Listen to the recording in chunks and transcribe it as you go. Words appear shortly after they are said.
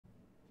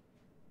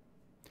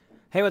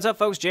Hey, what's up,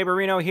 folks?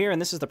 JayborinoPlays here, and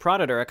this is the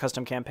Proditor, a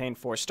custom campaign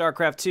for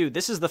Starcraft 2.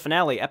 This is the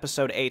finale,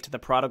 Episode 8, The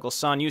Prodigal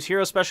Son. Use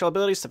hero special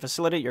abilities to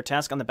facilitate your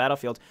task on the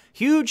battlefield.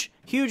 Huge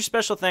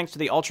special thanks to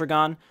the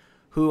Ultragon,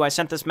 who I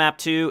sent this map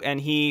to, and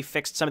he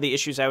fixed some of the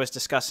issues I was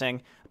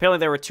discussing. Apparently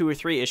there were 2 or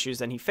 3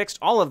 issues, and he fixed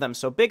all of them,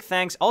 so big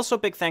thanks. Also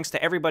big thanks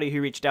to everybody who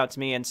reached out to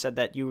me and said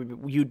that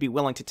you'd be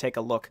willing to take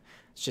a look.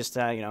 It's just,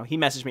 he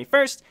messaged me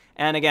first,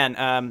 and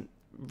again,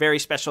 very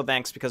special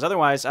thanks, because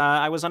otherwise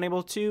I was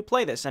unable to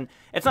play this. And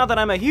it's not that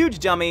I'm a huge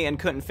dummy and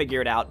couldn't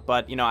figure it out,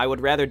 but, I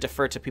would rather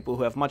defer to people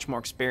who have much more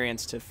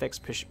experience to fix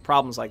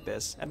problems like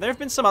this. And there have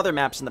been some other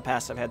maps in the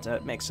past I've had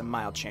to make some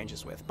mild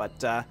changes with,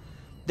 but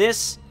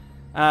this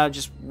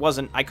just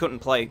wasn't, I couldn't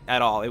play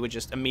at all. It would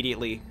just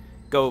immediately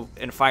go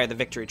and fire the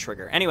victory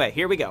trigger. Anyway,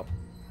 here we go.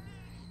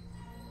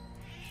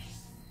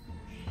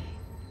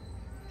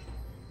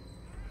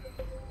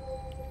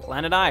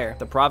 Planet Ire,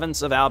 the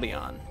province of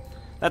Albion.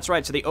 That's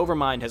right, so the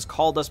Overmind has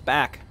called us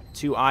back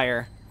to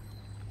Ire.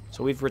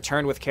 So we've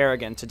returned with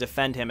Kerrigan to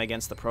defend him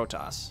against the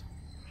Protoss.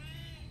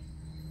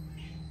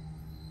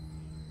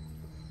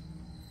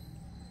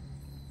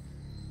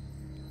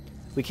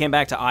 We came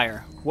back to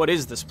Ire. What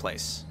is this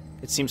place?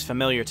 It seems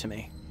familiar to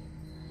me.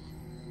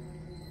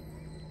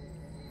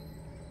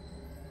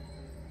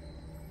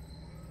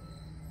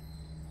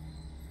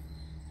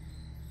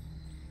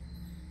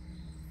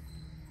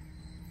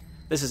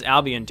 This is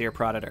Albion, dear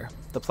Proditor,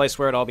 the place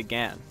where it all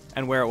began,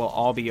 and where it will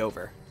all be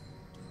over.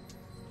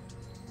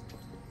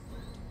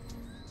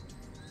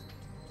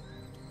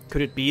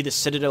 Could it be the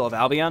Citadel of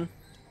Albion?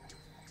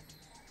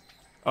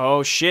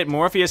 Oh shit,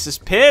 Morpheus is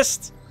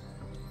pissed!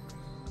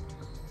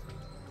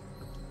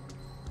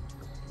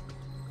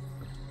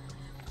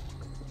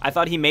 I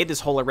thought he made this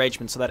whole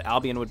arrangement so that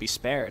Albion would be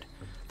spared.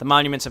 The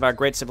monuments of our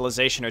great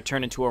civilization are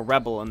turned into a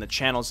rebel in the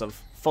channels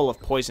full of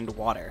poisoned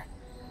water.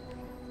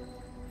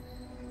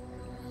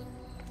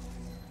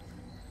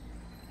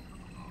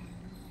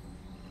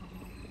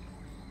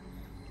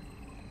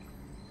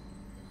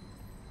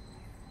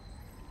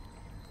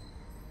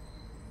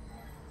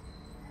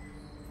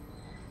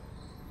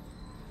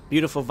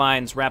 Beautiful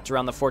vines wrapped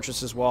around the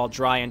fortress's wall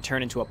dry and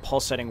turn into a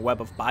pulsating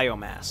web of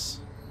biomass.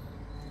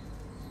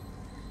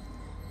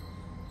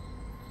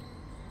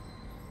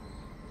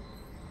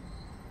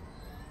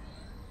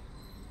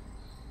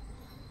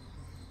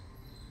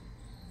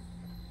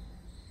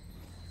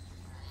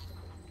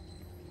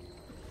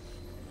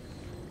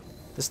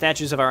 The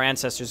statues of our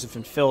ancestors have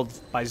been filled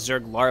by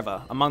Zerg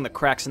larvae. Among the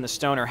cracks in the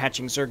stone are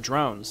hatching Zerg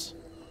drones.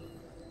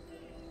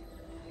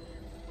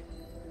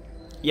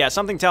 Yeah,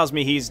 something tells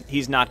me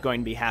he's not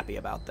going to be happy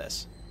about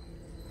this.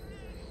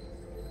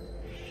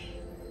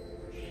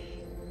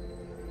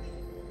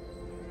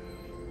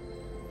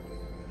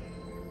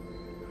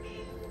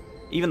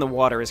 Even the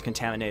water is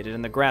contaminated,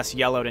 and the grass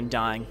yellowed and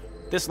dying.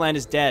 This land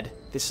is dead.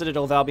 The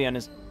Citadel of Albion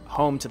is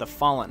home to the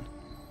fallen.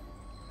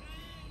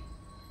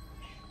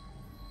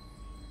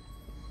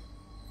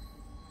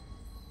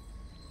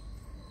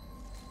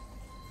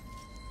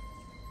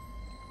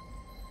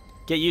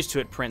 Get used to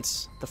it,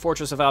 Prince. The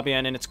Fortress of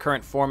Albion in its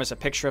current form is a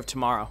picture of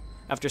tomorrow.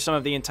 After some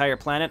time, the entire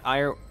planet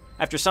Ire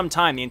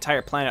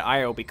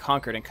will be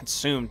conquered and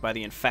consumed by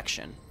the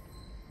infection.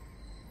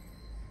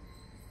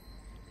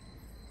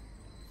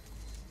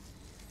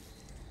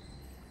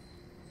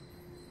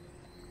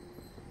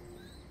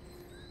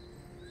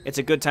 It's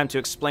a good time to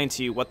explain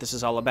to you what this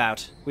is all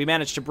about. We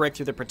managed to break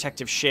through the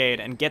protective shade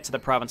and get to the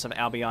province of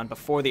Albion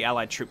before the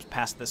Allied troops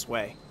passed this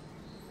way.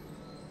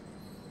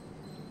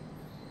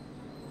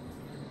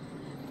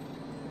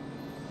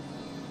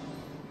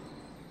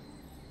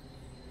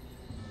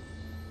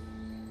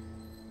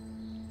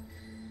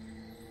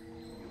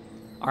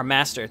 Our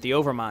master, the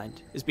Overmind,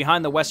 is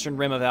behind the western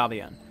rim of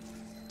Albion.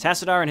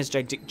 Tassadar and his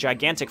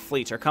gigantic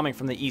fleet are coming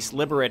from the east,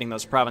 liberating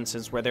those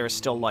provinces where there is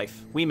still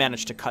life. We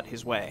managed to cut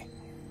his way.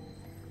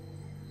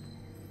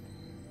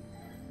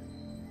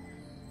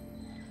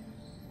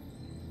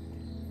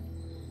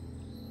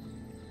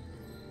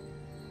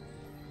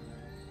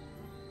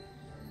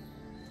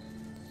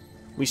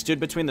 We stood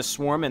between the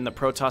swarm and the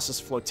Protoss's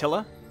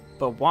flotilla?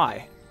 But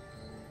why?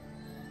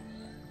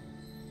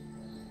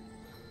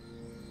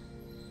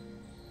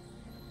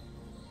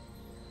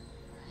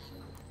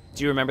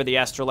 Do you remember the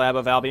Astrolab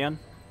of Albion?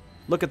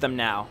 Look at them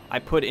now. I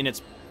put in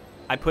it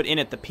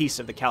the piece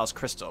of the Callous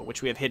Crystal,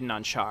 which we have hidden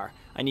on Char.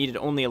 I needed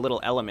only a little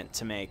element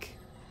to make.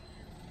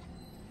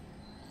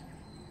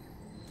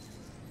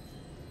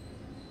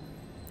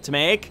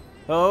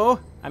 Oh,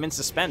 I'm in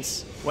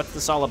suspense. What's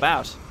this all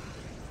about?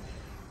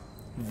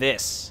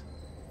 This.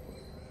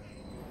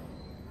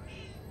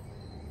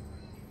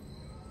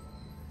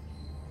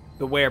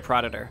 Beware,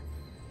 Proditor.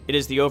 It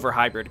is the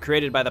Overhybrid,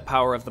 created by the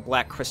power of the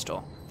Black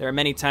Crystal. They are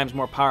many times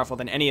more powerful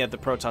than any of the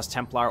Protoss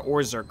Templar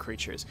or Zerg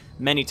creatures.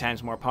 Many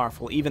times more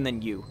powerful even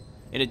than you.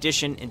 In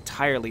addition,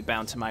 entirely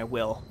bound to my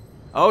will.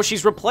 Oh,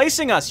 she's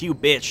replacing us, you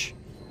bitch!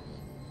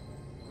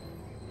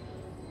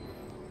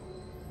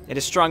 It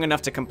is strong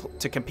enough to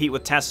compete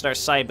with Tassadar's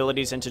psi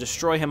abilities and to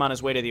destroy him on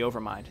his way to the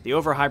Overmind. The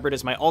Overhybrid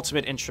is my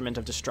ultimate instrument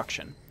of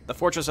destruction. The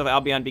Fortress of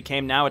Albion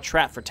became now a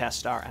trap for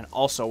Tassadar, and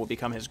also will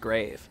become his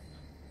grave.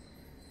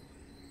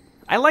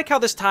 I like how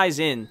this ties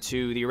in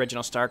to the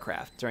original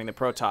StarCraft during the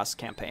Protoss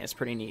campaign. It's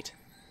pretty neat.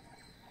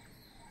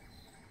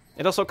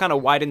 It also kind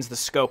of widens the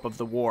scope of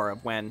the war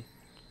of when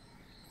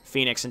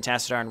Phoenix and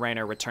Tassadar and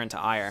Raynor return to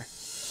Ire.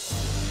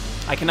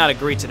 I cannot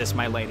agree to this,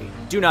 my lady.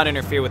 Do not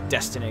interfere with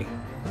destiny.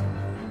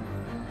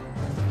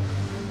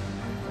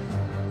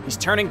 He's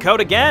turning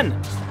code again!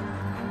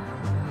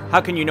 How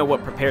can you know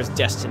what prepares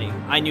destiny?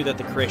 I knew that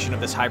the creation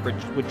of this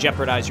hybrid would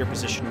jeopardize your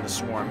position in the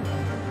swarm.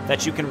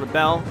 That you can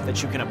rebel,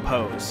 that you can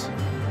oppose.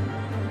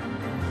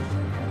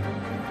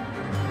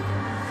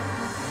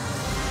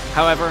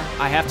 However,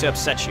 I have to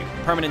upset you.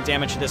 Permanent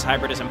damage to this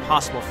hybrid is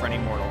impossible for any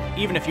mortal.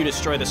 Even if you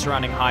destroy the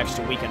surrounding hives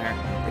to weaken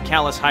her, the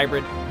Callous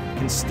hybrid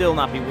can still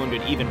not be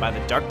wounded even by the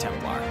Dark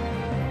Templar.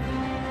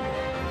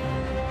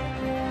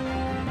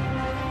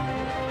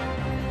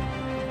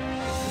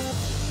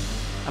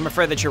 I'm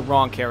afraid that you're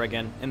wrong,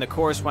 Kerrigan. In the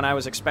course, when I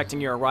was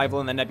expecting your arrival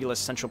in the nebulous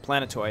central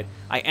planetoid,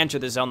 I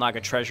entered the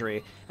Xel'Naga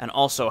treasury and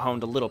also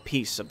honed a little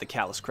piece of the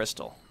Callous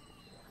crystal.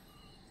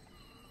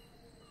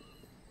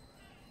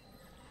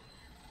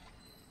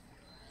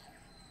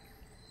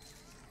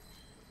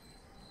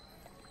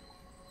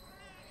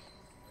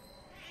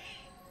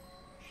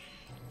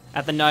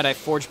 At the night, I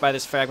forged by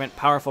this fragment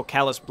powerful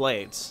Callous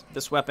blades.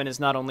 This weapon is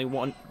not only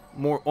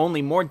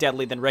more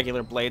deadly than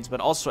regular blades, but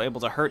also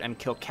able to hurt and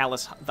kill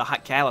the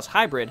Callous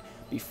hybrid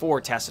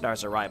before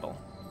Tassadar's arrival.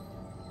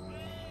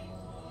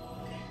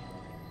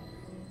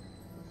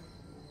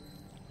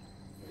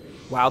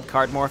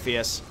 Wildcard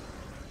Morpheus.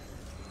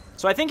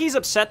 So I think he's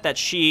upset that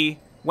she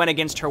went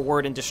against her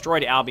word and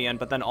destroyed Albion,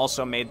 but then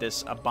also made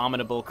this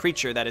abominable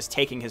creature that is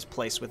taking his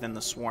place within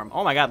the swarm.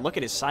 Oh my god, look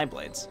at his side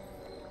blades.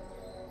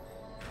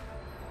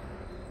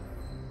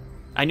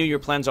 I knew your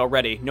plans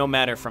already, no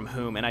matter from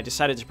whom, and I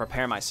decided to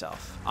prepare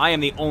myself. I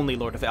am the only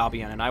Lord of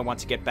Albion, and I want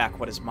to get back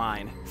what is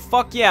mine.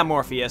 Fuck yeah,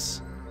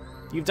 Morpheus.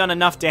 You've done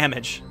enough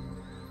damage.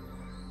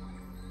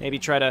 Maybe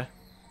try to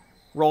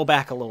roll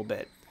back a little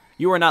bit.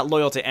 You are not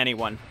loyal to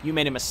anyone. You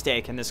made a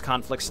mistake in this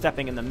conflict,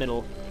 stepping in the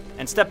middle,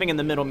 and stepping in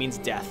the middle means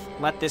death.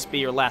 Let this be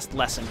your last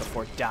lesson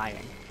before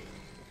dying.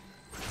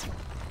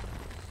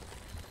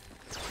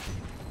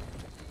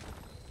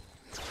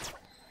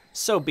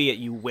 So be it,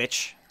 you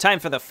witch. Time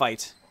for the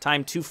fight.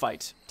 Time to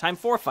fight. Time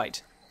for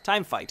fight.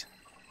 Time fight.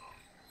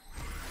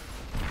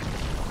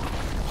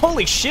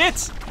 Holy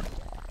shit!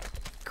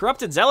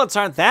 Corrupted zealots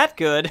aren't that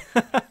good.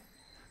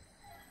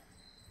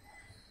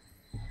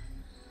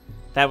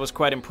 That was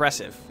quite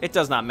impressive. It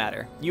does not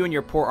matter. You and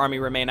your poor army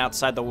remain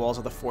outside the walls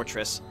of the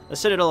fortress. The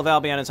Citadel of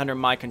Albion is under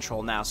my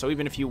control now, so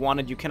even if you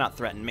wanted, you cannot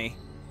threaten me.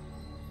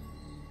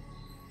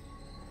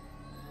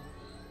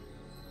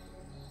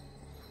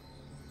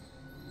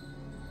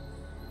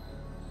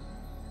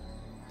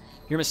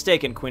 You're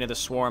mistaken, Queen of the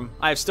Swarm.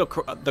 I have still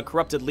the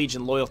Corrupted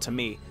Legion loyal to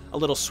me, a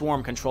little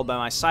swarm controlled by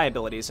my psi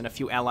abilities and a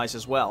few allies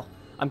as well.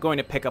 I'm going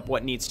to pick up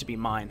what needs to be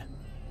mine.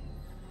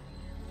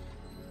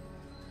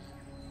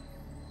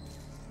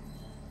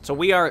 So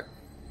we are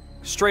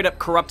straight up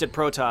corrupted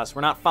Protoss.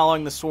 We're not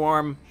following the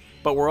swarm,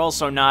 but we're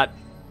also not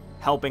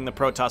helping the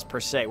Protoss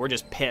per se. We're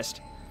just pissed.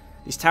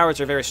 These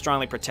towers are very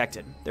strongly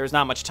protected. There is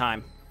not much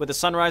time. With the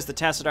sunrise, the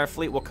Tassadar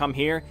fleet will come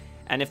here,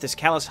 and if this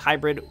Callous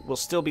hybrid will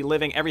still be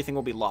living, everything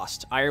will be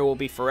lost. Ire will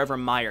be forever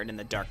mired in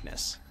the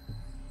darkness.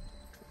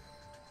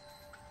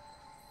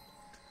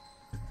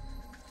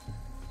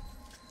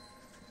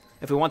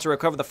 If we want to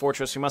recover the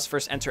fortress, we must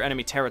first enter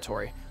enemy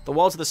territory. The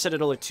walls of the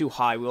Citadel are too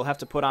high. We will have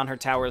to put on her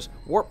towers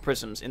warp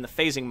prisms in the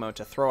phasing mode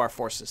to throw our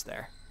forces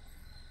there.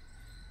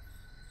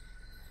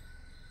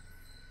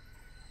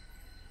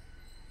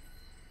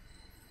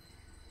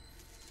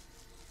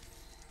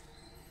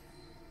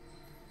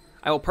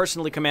 I will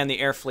personally command the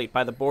air fleet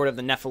by the board of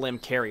the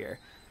Nephilim carrier.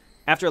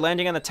 After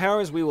landing on the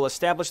towers, we will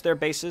establish their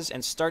bases and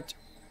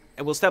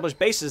establish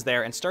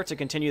there and start to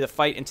continue the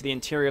fight into the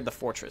interior of the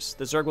fortress.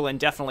 The Zerg will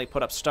indefinitely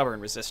put up stubborn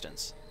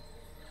resistance.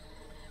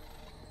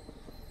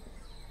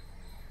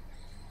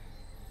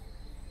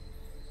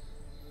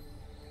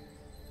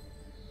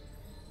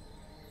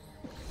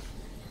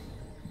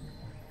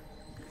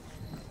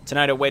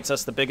 Tonight awaits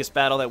us the biggest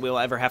battle that we will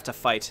ever have to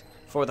fight,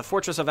 for the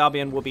Fortress of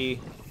Albion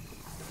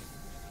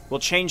will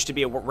change to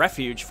be a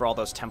refuge for all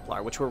those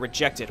Templar, which were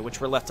rejected,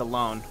 which were left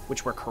alone,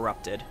 which were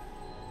corrupted.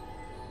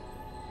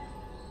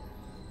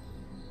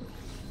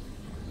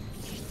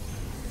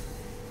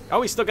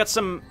 Oh, he's still got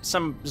some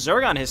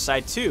Zerg on his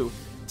side, too.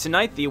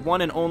 Tonight, the one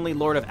and only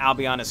Lord of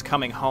Albion is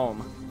coming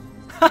home.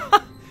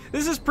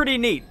 This is pretty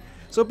neat.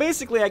 So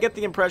basically, I get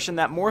the impression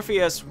that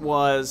Morpheus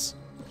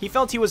he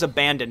felt he was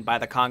abandoned by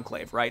the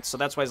Conclave, right? So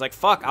that's why he's like,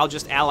 fuck, I'll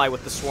just ally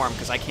with the Swarm,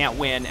 because I can't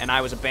win, and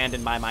I was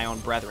abandoned by my own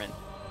brethren.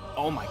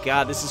 Oh my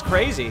god, this is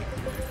crazy.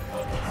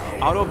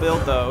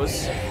 Auto-build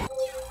those.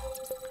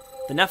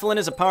 The Nephilim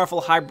is a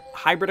powerful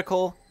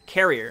hybridical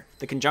carrier.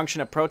 The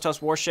conjunction of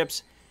Protoss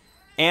warships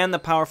and the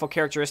powerful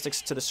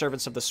characteristics to the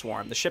servants of the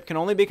swarm. The ship can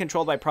only be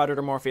controlled by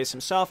Proditor Morpheus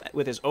himself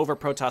with his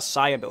over-Protoss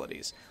psi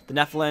abilities. The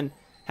Nephilim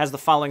has the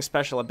following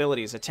special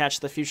abilities. Attached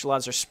to the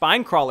fuselage are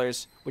spine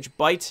crawlers, which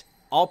bite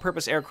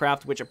all-purpose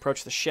aircraft which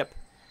approach the ship.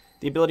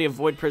 The ability of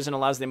Void Prison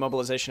allows the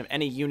immobilization of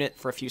any unit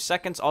for a few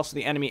seconds, also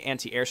the enemy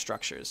anti-air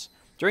structures.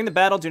 During the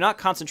battle, do not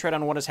concentrate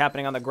on what is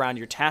happening on the ground.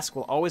 Your task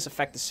will always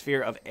affect the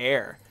sphere of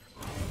air.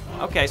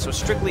 Okay, so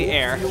strictly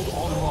air.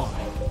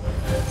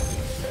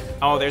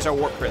 Oh, there's our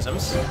warp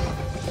prisms.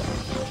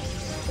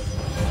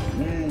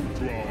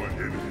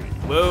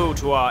 Woe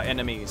to our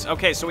enemies.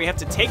 Okay, so we have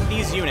to take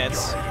these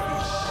units.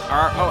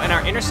 And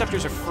our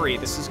interceptors are free.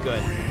 This is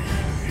good.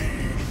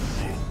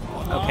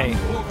 Okay,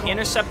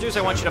 interceptors,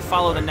 I want you to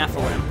follow the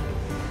Nephilim.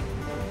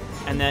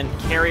 And then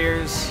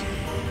carriers,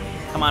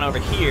 come on over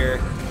here.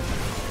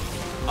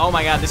 Oh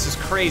my god, this is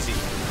crazy.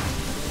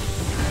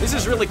 This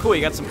is really cool.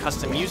 You got some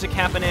custom music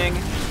happening.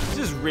 This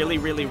is really,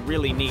 really,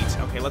 really neat.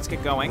 Okay, let's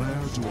get going.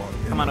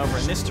 Come on over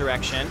in this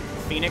direction.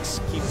 Phoenix,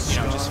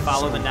 just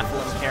follow the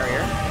Nephilim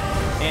carrier.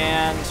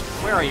 And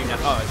where are you now?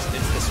 Oh, it's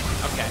this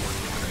one. Okay.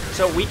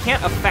 So we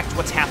can't affect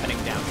what's happening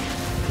down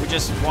here. We're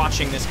just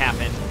watching this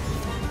happen.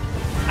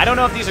 I don't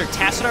know if these are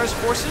Tacitar's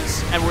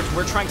forces, and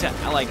we're trying to,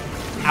 like,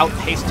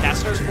 outpace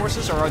Tacitar's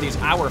forces, or are these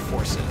our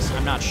forces?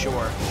 I'm not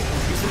sure.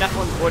 Use the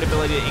Nephilim Void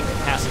ability to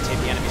incapacitate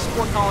the enemy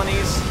spore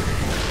colonies.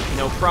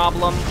 No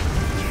problem.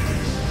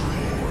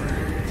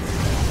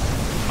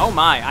 Oh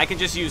my, I can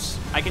just use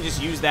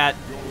that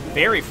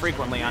very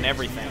frequently on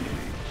everything.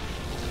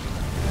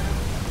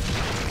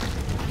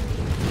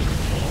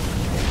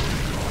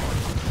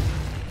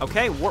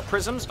 Okay, warp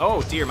prisms.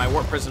 Oh dear, my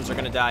warp prisms are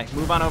gonna die.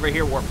 Move on over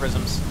here, warp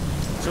prisms.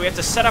 So we have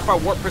to set up our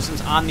warp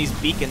prisms on these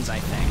beacons, I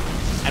think.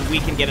 And we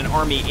can get an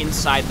army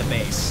inside the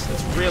base.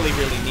 That's really,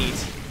 really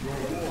neat.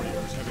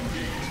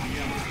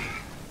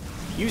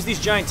 Use these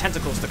giant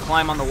tentacles to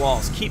climb on the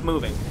walls. Keep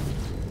moving.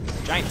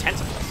 Giant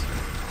tentacles.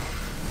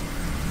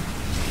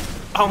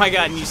 Oh my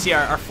god, and you see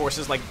our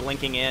forces like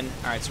blinking in.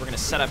 Alright, so we're gonna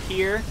set up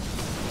here.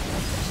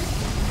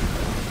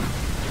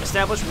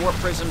 Establish warp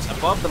prisms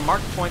above the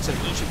marked points of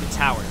each of the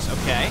towers.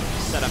 Okay,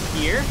 set up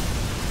here.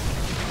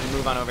 And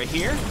move on over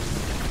here.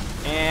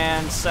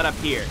 And set up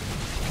here.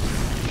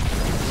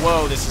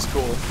 Whoa, this is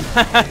cool.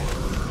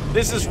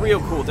 This is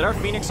real cool. Did our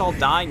Phoenix all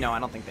die? No, I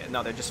don't think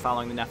no, they're just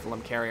following the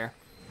Nephilim carrier.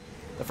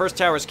 The first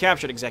tower is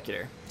captured,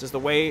 Executor. Does the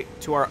way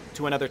to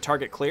another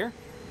target clear?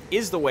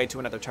 Is the way to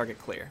another target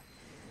clear?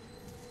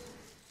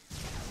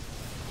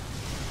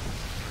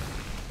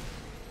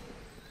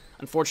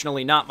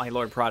 Unfortunately not, my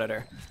Lord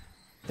Proditor.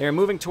 They are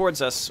moving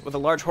towards us with a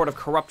large horde of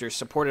corruptors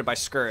supported by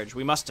Scourge.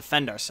 We must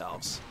defend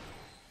ourselves.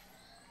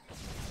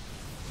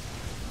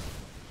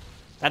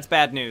 That's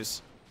bad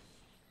news.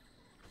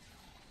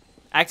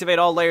 Activate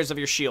all layers of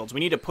your shields. We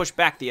need to push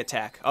back the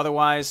attack.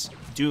 Otherwise,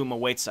 doom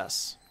awaits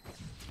us.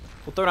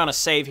 We'll throw down a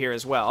save here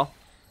as well.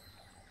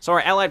 So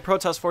our allied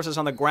Protoss forces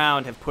on the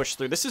ground have pushed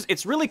through.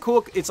 It's really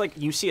cool. It's like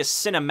you see a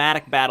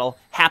cinematic battle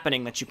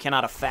happening that you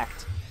cannot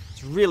affect.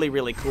 It's really,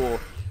 really cool.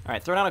 All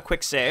right, throw down a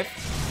quick save.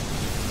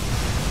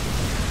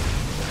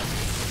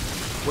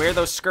 Where are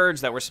those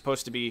Scourge that we're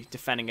supposed to be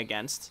defending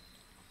against?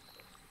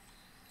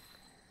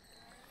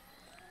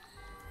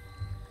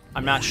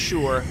 I'm not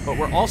sure, but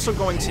we're also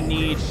going to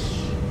need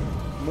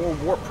more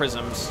warp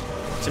prisms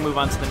to move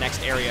on to the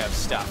next area of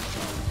stuff.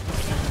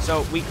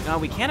 So we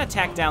can't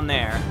attack down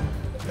there.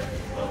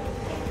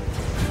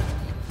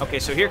 Okay,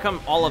 so here come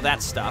all of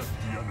that stuff.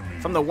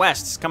 From the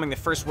west is coming the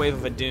first wave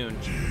of a dune.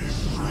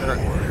 Or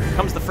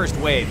comes the first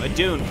wave. A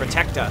dune,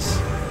 protect us.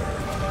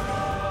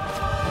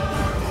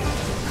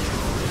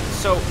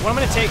 So what I'm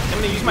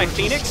gonna use my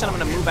Phoenix and I'm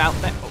gonna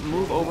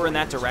move over in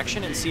that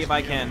direction and see if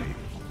I can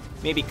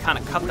maybe kind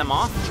of cut them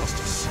off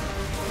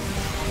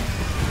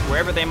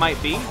wherever they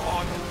might be.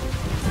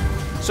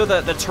 So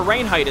the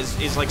terrain height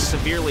is like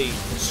severely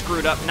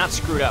screwed up. Not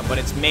screwed up, but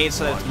it's made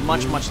so that it's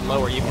much, much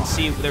lower. You can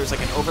see there's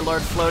like an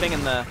overlord floating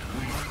in the...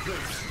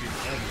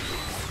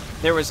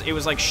 It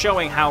was like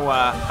showing how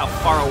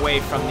far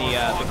away from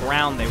the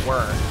ground they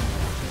were.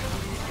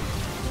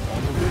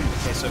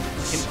 Okay, so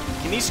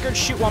can these Scourge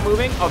shoot while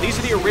moving? Oh, these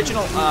are the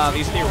original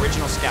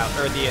scout,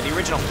 or the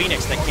original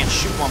Phoenix that can't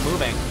shoot while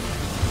moving.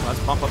 Let's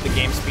bump up the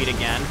game speed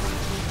again.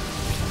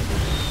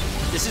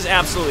 This is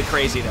absolutely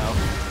crazy, though.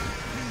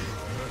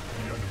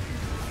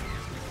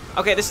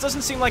 Okay, this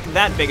doesn't seem like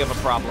that big of a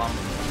problem.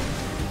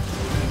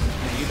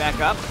 You back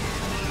up.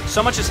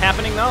 So much is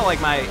happening, though.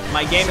 Like,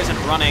 my game isn't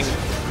running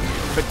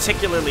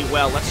particularly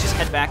well. Let's just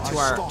head back to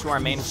our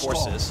main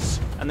forces.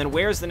 And then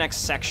where's the next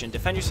section?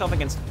 Defend yourself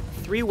against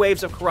 3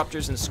 waves of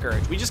Corruptors and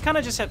Scourge. We just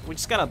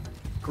gotta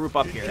group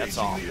up here, that's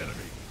all.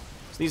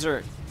 So these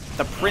are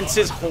the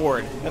Prince's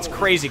Horde. That's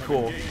crazy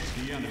cool.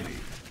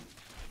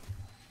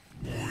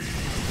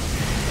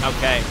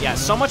 Okay, yeah,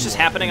 so much is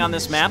happening on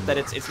this map that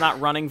it's not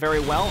running very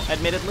well,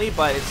 admittedly,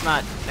 but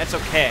that's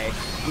okay.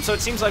 And so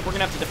it seems like we're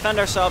gonna have to defend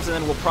ourselves, and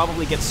then we'll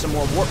probably get some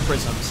more warp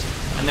prisms,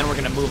 and then we're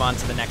gonna move on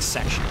to the next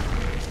section.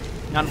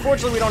 Now,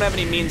 unfortunately, we don't have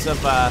any means of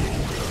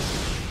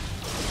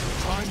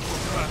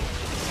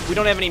we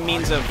don't have any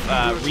means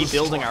of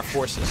rebuilding our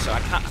forces. So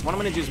what I'm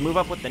gonna do is move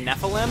up with the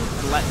Nephilim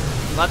and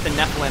let the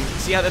Nephilim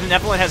see how the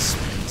Nephilim has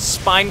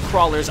spine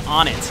crawlers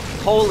on it.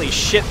 Holy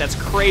shit, that's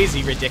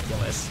crazy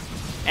ridiculous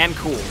and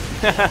cool.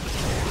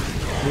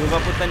 Move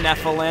up with the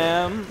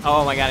Nephilim.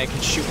 Oh my god, it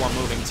can shoot while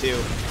moving too.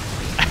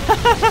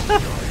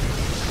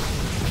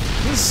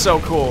 This is so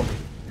cool.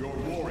 Your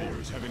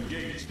warriors have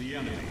engaged the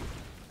enemy.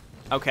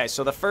 Okay,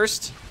 so the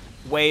first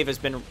wave has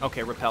been,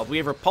 okay, repelled. We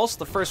have repulsed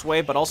the first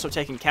wave, but also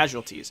taken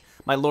casualties.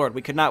 My lord,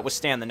 we could not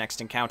withstand the next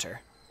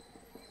encounter.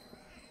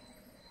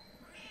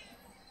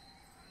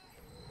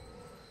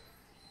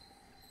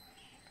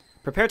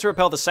 Prepare to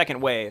repel the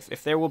second wave.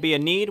 If there will be a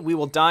need, we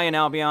will die in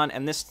Albion,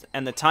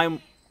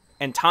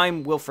 and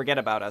time will forget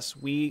about us.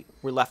 We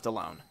were left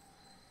alone.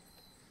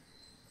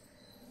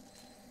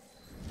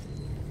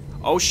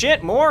 Oh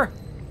shit, more!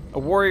 A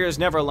warrior is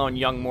never alone,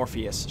 young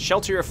Morpheus.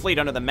 Shelter your fleet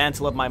under the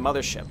mantle of my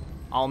mothership.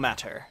 All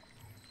matter.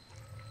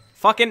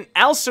 Fucking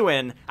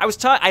Alcuin! I was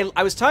talking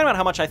about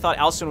how much I thought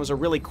Alcuin was a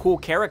really cool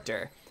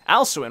character.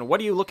 Alcuin, what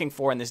are you looking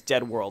for in this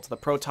dead world? The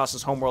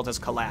Protoss' homeworld has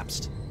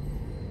collapsed.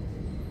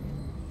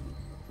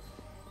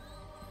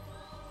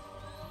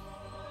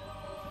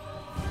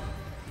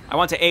 I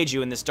want to aid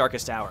you in this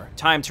darkest hour.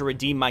 Time to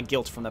redeem my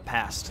guilt from the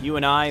past. You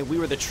and I, we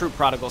were the true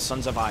prodigal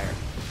sons of Ire.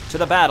 To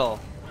the battle.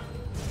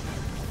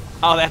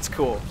 Oh, that's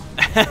cool.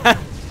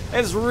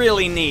 It's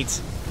really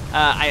neat.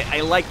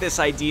 I like this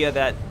idea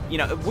that, you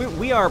know,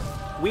 we are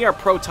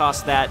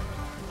Protoss that,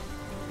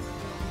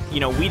 you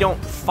know, we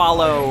don't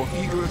follow.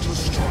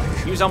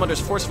 Use Elmander's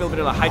force field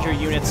to Hydra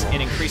units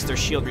and increase their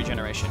shield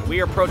regeneration.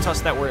 We are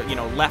Protoss that were, you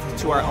know, left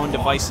to our own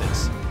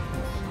devices.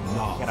 We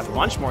got a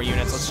bunch more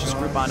units. Let's just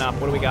group on up.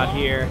 What do we got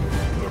here?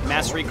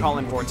 Mass recall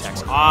and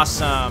vortex.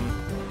 Awesome.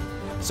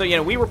 So, you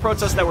know, we were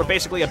Protoss that were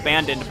basically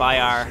abandoned by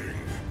our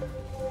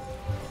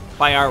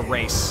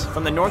race.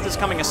 From the north is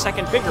coming a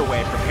second bigger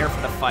wave. Prepare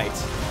for the fight.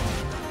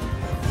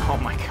 Oh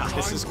my god,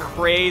 this is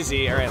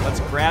crazy. All right, let's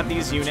grab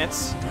these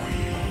units.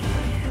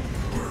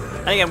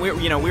 And again, we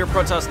were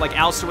Protoss like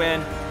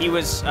Alcuin. He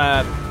was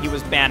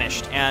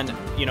banished, and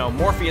you know,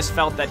 Morpheus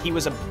felt that he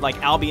was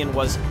Albion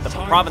was the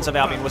province of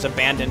Albion was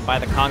abandoned by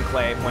the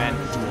Conclave when,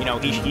 you know,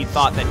 he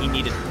thought that he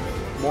needed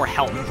more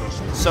help.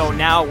 So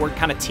now we're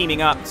kind of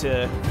teaming up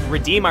to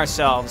redeem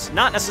ourselves,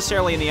 not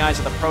necessarily in the eyes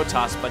of the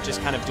Protoss, but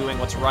just kind of doing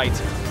what's right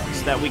so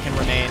that we can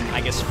remain,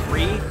 I guess,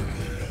 free.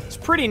 It's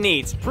pretty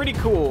neat, pretty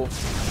cool.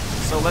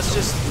 So let's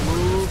just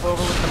move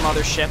over with the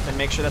mothership and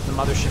make sure that the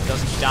mothership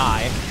doesn't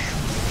die.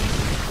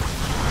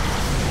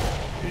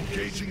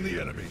 Engaging the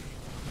enemy.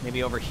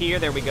 Maybe over here.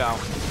 There we go.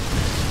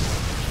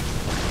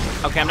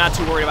 Okay, I'm not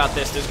too worried about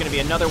this. There's going to be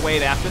another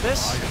wave after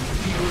this,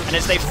 and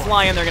as they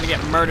fly in, they're going to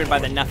get murdered by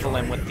the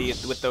Nephilim with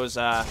those.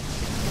 Oh,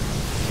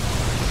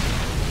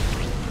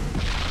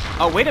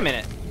 wait a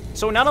minute.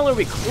 So not only are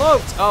we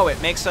cloaked, oh,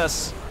 it makes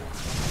us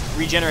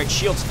regenerate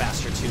shields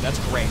faster too. That's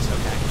great.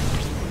 Okay.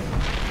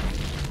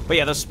 But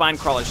yeah, those spine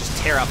crawlers just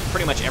tear up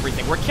pretty much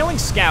everything. We're killing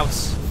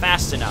scouts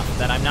fast enough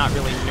that I'm not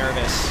really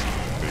nervous.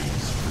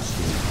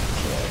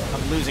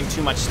 I'm losing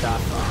too much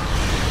stuff.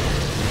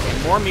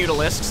 Okay, more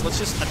Mutalisks. Let's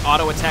just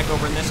auto attack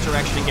over in this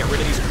direction and get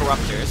rid of these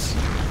corruptors.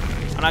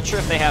 I'm not sure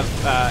if they have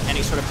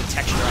any sort of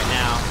detection right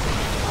now.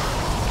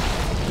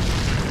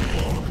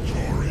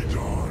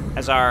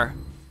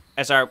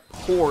 As our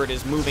horde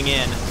is moving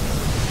in.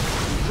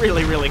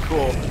 Really, really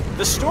cool.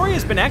 The story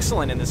has been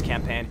excellent in this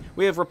campaign.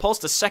 We have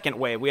repulsed a second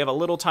wave. We have a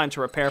little time to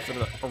prepare for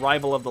the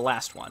arrival of the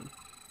last one.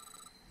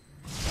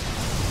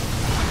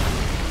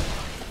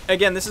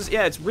 Again, this is,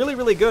 yeah, it's really,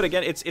 really good.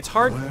 Again, it's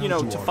hard, you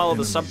know, to follow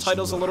the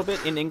subtitles a little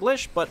bit in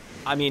English, but,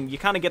 I mean, you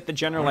kind of get the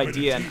general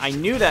idea, and I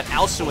knew that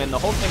Alcuin, the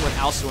whole thing with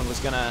Alcuin was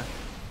gonna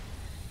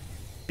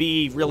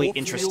be really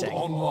interesting.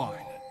 All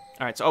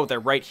right, so, oh, they're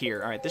right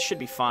here. All right, this should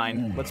be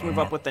fine. Let's move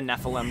up with the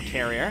Nephilim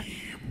carrier.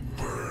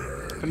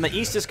 From the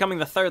east is coming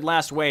the third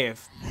last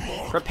wave.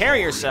 Prepare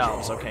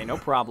yourselves. Okay, no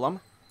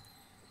problem.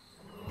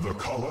 The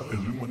color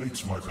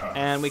illuminates my path.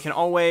 And we can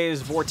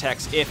always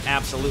vortex if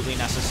absolutely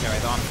necessary,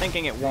 though I'm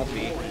thinking it won't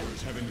be.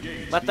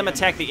 Let them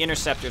attack the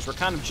interceptors. We're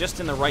kind of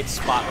just in the right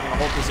spot. We're in a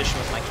whole position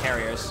with my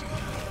carriers.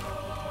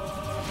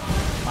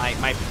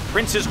 My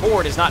prince's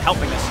horde is not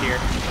helping us here.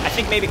 I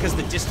think maybe because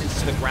the distance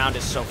to the ground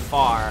is so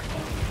far.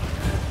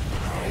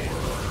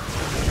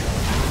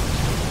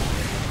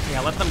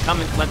 Yeah, let them come.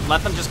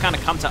 Let them just kind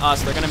of come to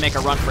us. They're gonna make a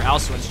run for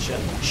Alcuin's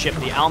ship,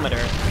 the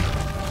Almader.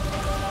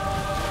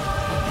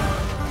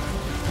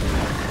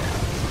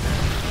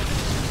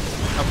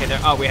 Okay, there.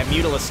 Oh, we have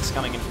Mutalisks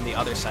coming in from the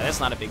other side. That's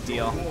not a big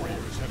deal.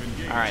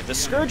 All right, the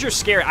Scourge are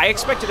scary. I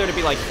expected there to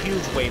be like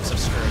huge waves of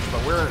Scourge,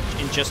 but we're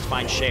in just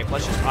fine shape.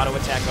 Let's just auto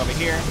attack over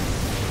here.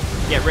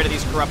 Get rid of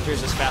these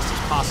corruptors as fast as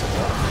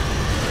possible.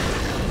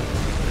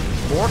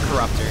 More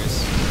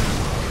corruptors.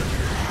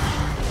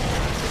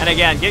 And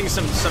again, getting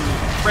some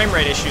frame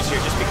rate issues here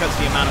just because of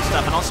the amount of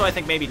stuff. And also I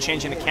think maybe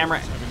changing the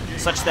camera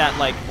such that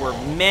like we're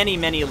many,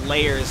 many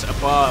layers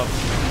above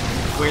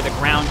where the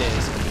ground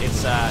is.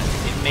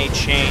 It may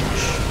change.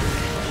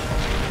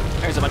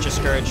 There's a bunch of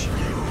Scourge.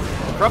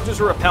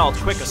 Corruptors were repelled.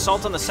 Quick,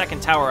 assault on the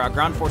second tower. Our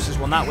ground forces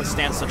will not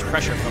withstand such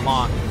pressure for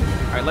long.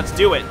 All right, let's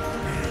do it.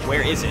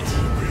 Where is it?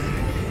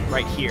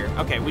 Right here.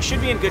 Okay, we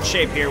should be in good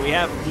shape here.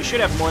 We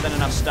should have more than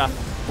enough stuff.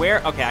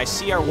 Where? Okay, I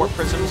see our warp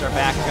prisms are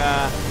back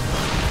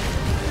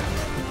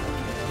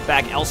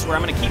back elsewhere.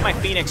 I'm going to keep my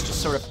Phoenix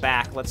just sort of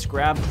back. Let's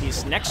grab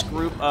these next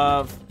group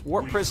of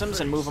warp prisms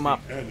and move them up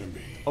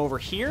over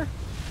here.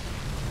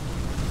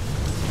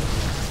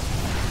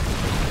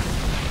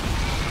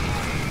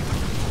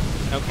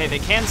 Okay, they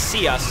can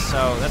see us,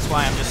 so that's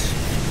why I'm just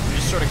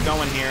sort of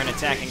going here and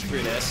attacking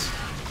through this.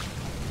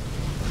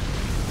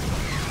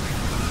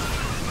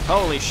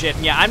 Holy shit.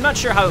 Yeah, I'm not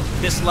sure how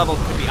this level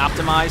could be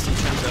optimized in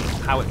terms of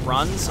how it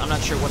runs. I'm not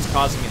sure what's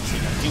causing it to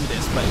do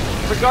this, but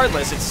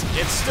regardless,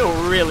 it's still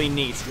really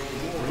neat.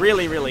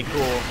 Really, really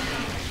cool.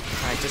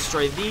 All right,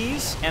 destroy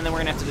these, and then we're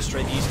gonna have to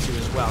destroy these two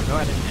as well. Go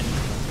ahead and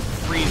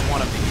freeze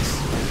one of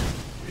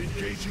these.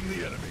 Engaging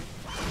the enemy.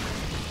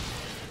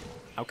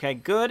 Okay,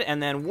 good,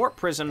 and then warp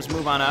prisms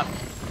move on up.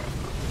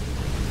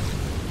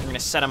 We're gonna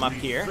set them up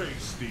here.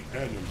 Face the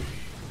enemy.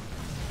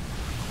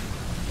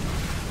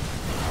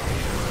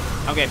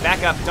 Okay,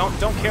 back up.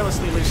 Don't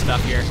carelessly lose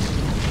stuff here.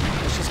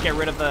 Let's just get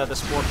rid of the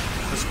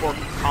spore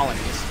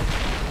colonies.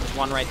 There's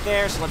one right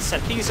there, so let's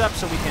set these up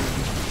so we can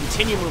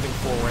continue moving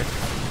forward.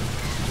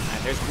 All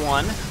right, there's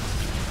one.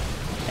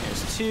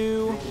 There's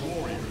two.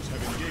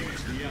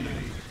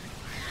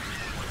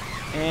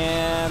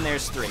 And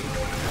there's three.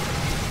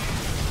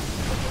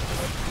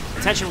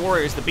 Attention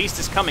warriors, the beast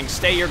is coming.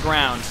 Stay your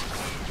ground.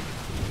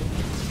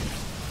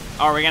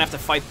 Oh, are we gonna have to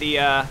fight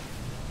the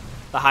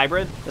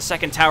hybrid? The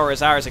second tower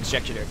is ours,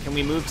 Executor. Can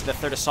we move to the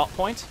third assault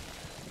point?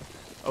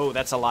 Oh,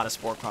 that's a lot of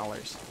spore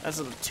crawlers. That's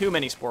too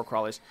many spore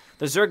crawlers.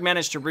 The Zerg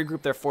managed to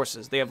regroup their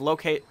forces. They're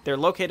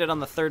located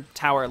on the third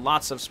tower,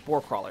 lots of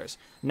spore crawlers.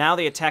 Now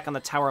the attack on the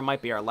tower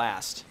might be our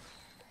last.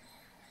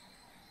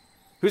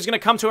 Who's gonna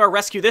come to our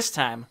rescue this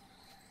time?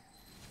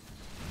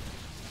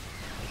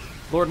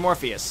 Lord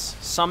Morpheus,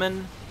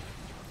 summon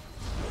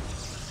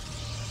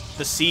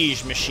the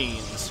siege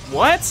machines.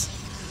 What?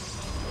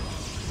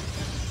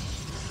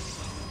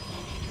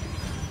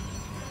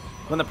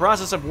 When the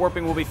process of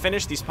warping will be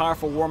finished, these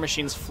powerful war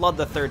machines flood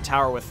the third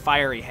tower with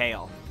fiery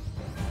hail.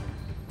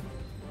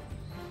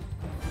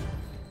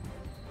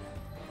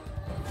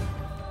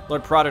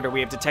 Lord Proditor,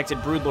 we have detected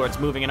broodlords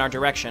moving in our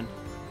direction.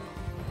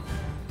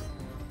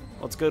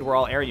 Well, it's good we're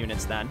all air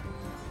units then.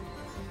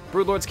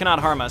 Broodlords cannot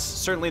harm us.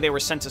 Certainly they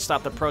were sent to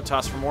stop the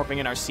Protoss from warping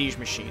in our siege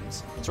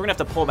machines. So we're gonna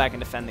have to pull back and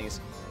defend these.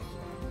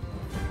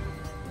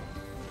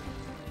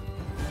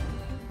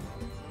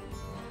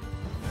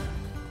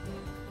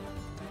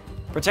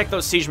 Protect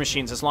those siege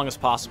machines as long as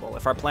possible.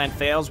 If our plan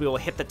fails, we will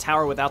hit the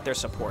tower without their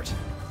support.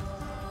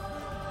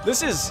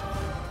 This is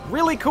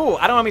really cool.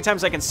 I don't know how many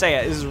times I can say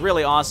it. This is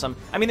really awesome.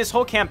 I mean, this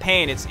whole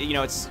campaign, it's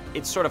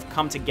sort of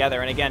come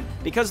together. And again,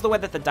 because of the way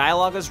that the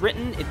dialogue is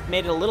written, it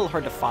made it a little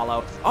hard to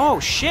follow. Oh,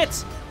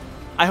 shit!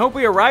 I hope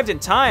we arrived in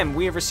time.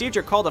 We have received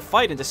your call to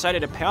fight and decided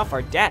to pay off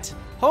our debt.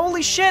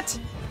 Holy shit!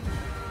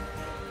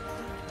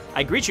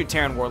 I greet you,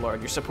 Terran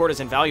Warlord. Your support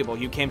is invaluable.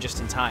 You came just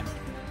in time.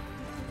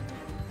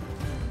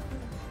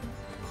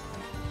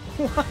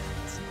 What?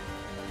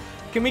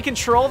 Can we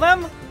control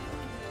them?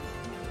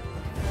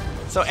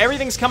 So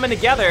everything's coming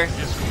together.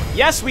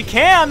 Yes, we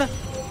can!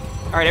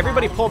 Alright,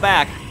 everybody pull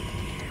back.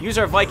 Use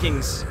of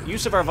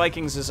our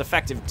Vikings is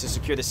effective to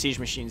secure the siege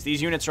machines.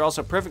 These units are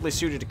also perfectly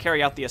suited to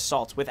carry out the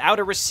assault without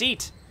a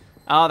receipt.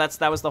 Oh,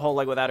 that was the whole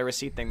without a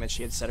receipt thing that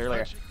she had said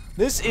earlier.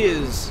 This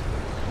is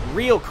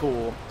real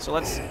cool. So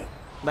let's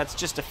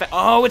just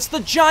oh, it's the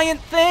giant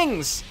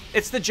things!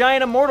 It's the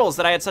giant immortals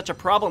that I had such a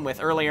problem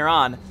with earlier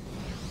on.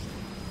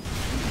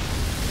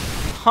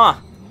 Huh.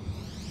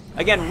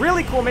 Again,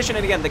 really cool mission,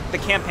 and again, the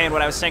campaign,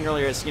 what I was saying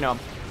earlier is,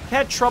 I've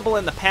had trouble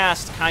in the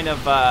past kind of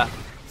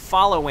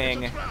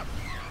following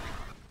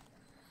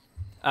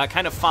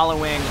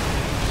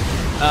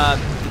the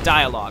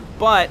dialogue.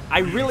 But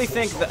I really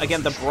think that,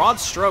 again, the broad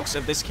strokes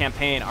of this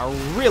campaign are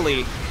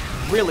really,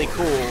 really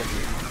cool.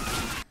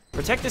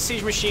 Protect the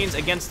siege machines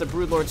against the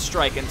broodlord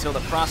strike until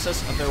the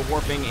process of their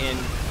warping in,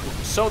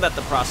 so that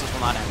the process will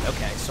not end.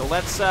 Okay, so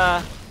let's,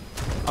 oh,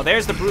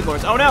 there's the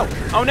broodlords. Oh no!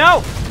 Oh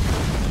no!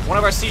 One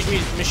of our siege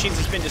machines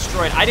has been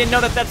destroyed. I didn't know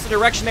that that's the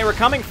direction they were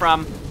coming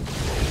from.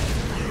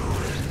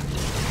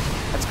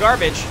 That's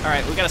garbage. All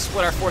right, we gotta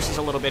split our forces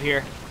a little bit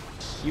here.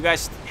 You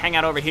guys hang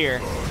out over here.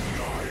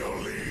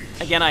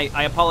 Again,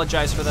 I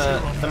apologize for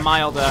the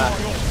mild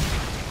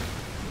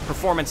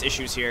performance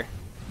issues here.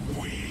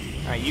 All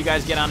right, you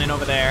guys get on in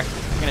over there.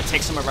 We're gonna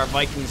take some of our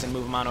Vikings and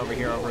move them on over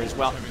here as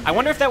well. I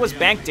wonder if that was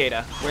bank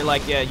data, where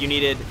like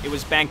it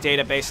was bank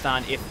data based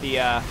on if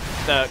the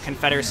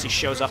Confederacy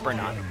shows up or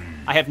not.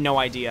 I have no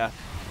idea.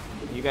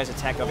 You guys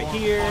attack over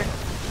here.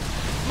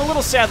 I'm a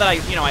little sad that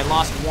I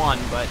lost one,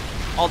 but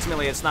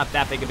ultimately it's not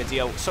that big of a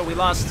deal. So we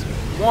lost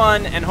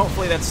one, and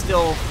hopefully that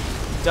still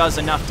does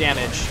enough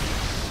damage.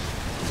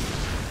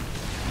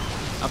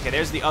 Okay,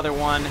 there's the other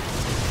one.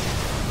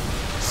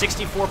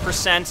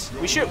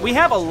 64%. We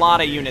have a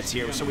lot of units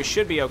here, so we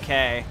should be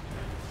okay.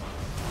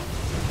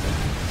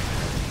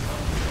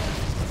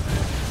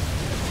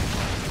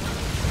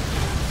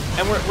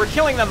 And we're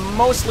killing them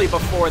mostly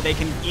before they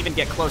can even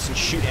get close and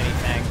shoot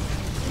anything.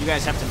 You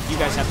guys have to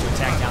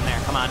attack down there.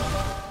 Come on.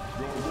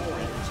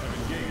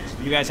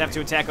 You guys have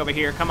to attack over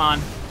here. Come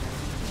on.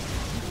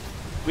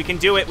 We can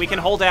do it. We can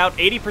hold out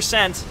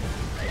 80%.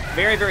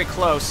 Very, very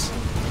close.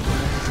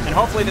 And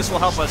hopefully this will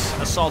help us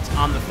assault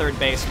on the third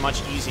base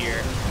much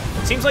easier.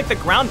 It seems like the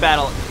ground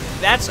battle,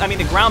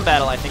 the ground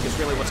battle I think is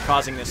really what's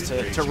causing this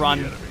to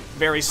run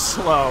very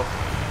slow.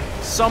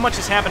 So much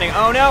is happening.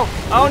 Oh no!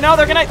 Oh no,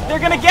 they're gonna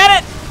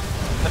get it!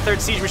 The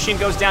third siege machine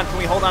goes down. Can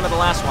we hold on to the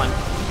last one?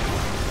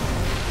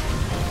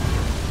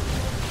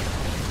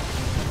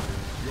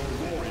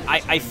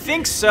 I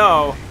think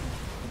so.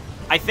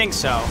 I think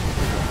so.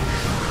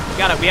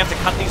 We have to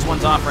cut these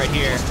ones off right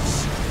here.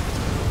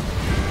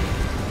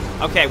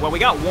 Okay, well we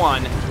got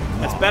one.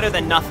 That's better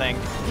than nothing.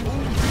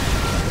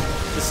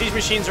 The siege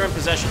machines are in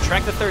possession.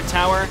 Track the third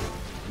tower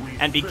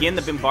and begin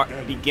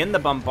the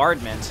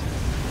bombardment.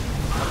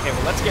 Okay,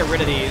 well let's get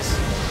rid of these.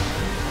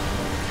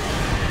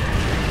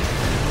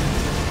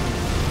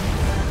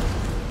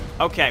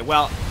 Okay,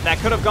 well, that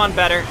could have gone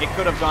better. It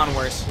could have gone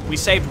worse. We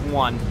saved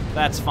one.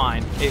 That's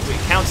fine. It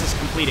counts as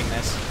completing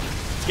this.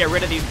 Let's get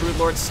rid of these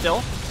broodlords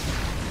still.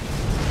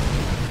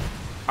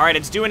 All right,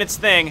 it's doing its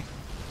thing.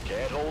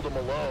 Can't hold them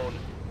alone.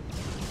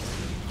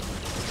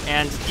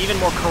 And even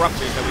more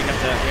corruptors that we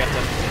have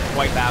to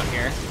wipe out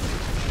here.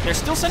 They're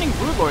still sending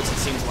broodlords, it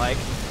seems like.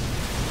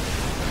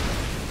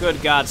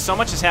 Good God, so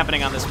much is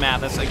happening on this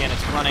map. Again,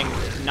 it's running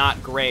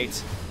not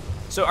great.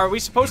 So are we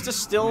supposed to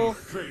still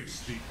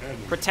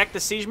protect the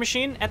siege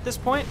machine at this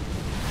point?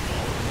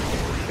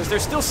 Because they're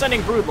still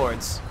sending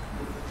broodlords.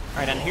 All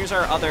right, and here's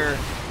our other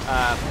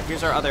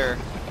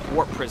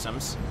warp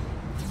prisms.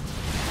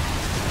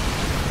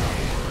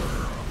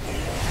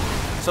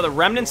 So the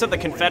remnants of the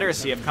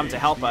Confederacy have come to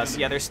help us.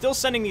 Yeah, they're still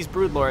sending these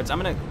broodlords. I'm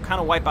gonna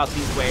kind of wipe out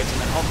these waves and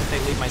then hope that they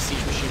leave my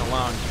siege machine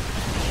alone,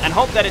 and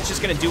hope that it's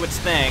just gonna do its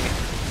thing.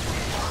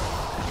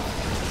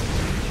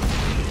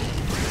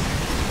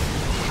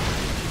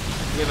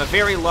 We have a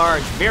very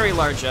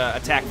large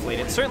attack fleet.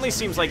 It certainly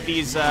seems like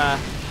these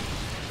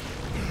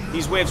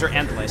waves are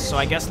endless, so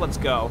I guess let's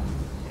go.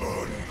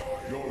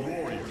 Your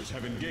warriors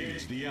have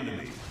engaged the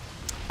enemy.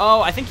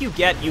 Oh, I think you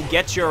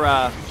get your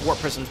warp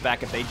prisms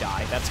back if they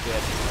die. That's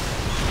good.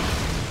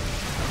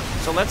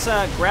 So let's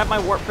grab my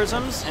warp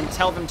prisms and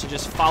tell them to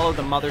just follow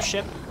the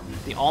mothership,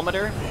 the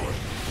Almater.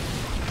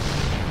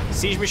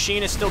 Siege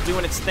machine is still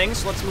doing its thing,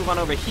 so let's move on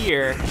over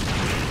here.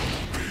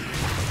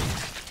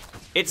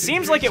 It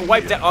seems like it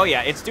wiped out. Oh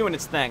yeah, it's doing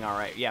its thing. All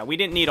right, yeah, we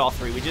didn't need all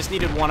three. We just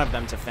needed one of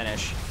them to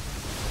finish.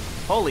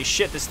 Holy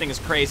shit, this thing is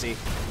crazy.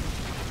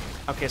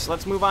 Okay, so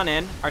let's move on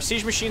in. Our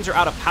siege machines are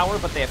out of power,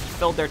 but they have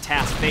fulfilled their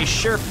task. They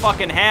sure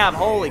fucking have.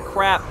 Holy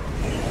crap.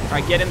 All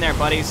right, get in there,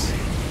 buddies.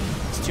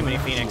 It's too many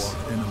Phoenix.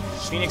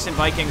 Phoenix and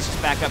Vikings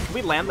just back up. Can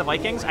we land the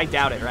Vikings? I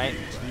doubt it, right?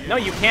 No,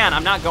 you can.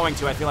 I'm not going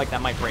to. I feel like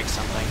that might break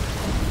something.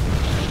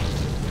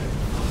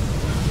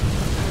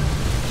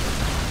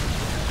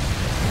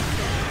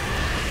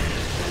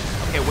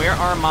 Okay, where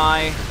are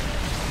my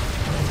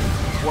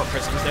warp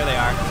prisms? There they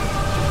are.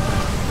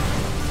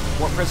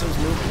 Warp prisms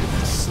move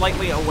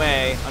slightly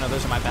away. Oh no,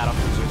 those are my battle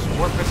cruisers.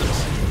 Warp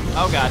prisms.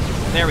 Oh god,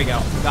 there we go.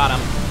 Got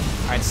them.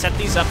 All right, set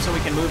these up so we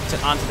can move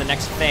on to the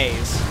next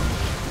phase.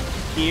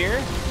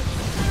 Here,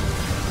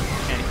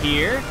 and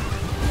here,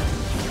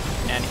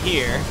 and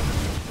here.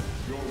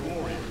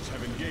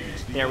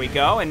 There we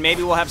go, and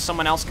maybe we'll have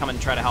someone else come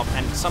and try to help,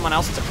 and someone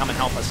else to come and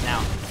help us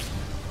now.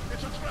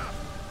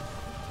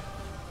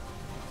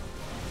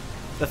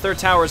 The third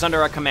tower is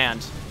under our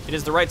command. It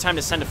is the right time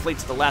to send a fleet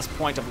to the last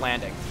point of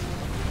landing.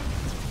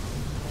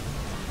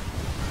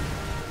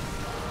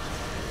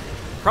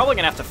 Probably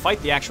gonna have to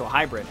fight the actual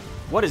hybrid.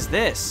 What is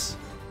this?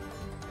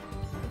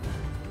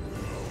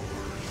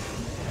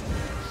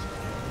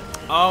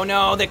 Oh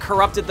no, they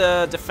corrupted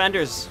the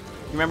defenders.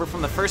 Remember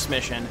from the first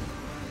mission?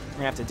 We're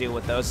gonna have to deal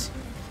with those.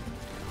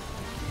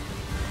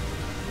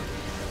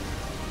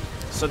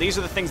 So these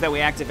are the things that we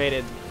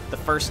activated the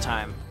first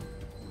time.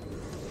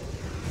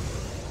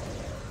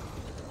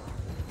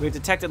 We've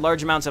detected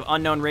large amounts of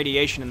unknown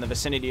radiation in the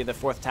vicinity of the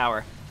fourth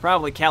tower.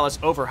 Probably Callus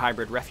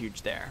over-hybrid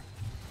refuge there.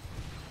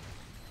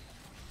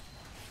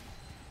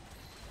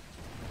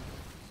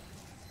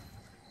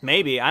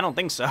 Maybe, I don't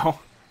think so.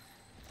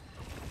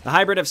 The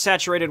hybrid have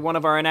saturated one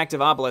of our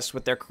inactive obelisks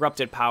with their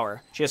corrupted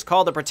power. She has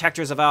called the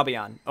Protectors of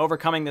Albion.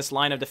 Overcoming this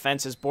line of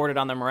defense is bordered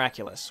on the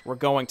miraculous. We're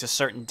going to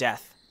certain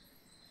death.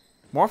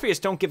 Morpheus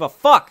don't give a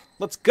fuck!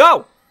 Let's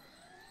go!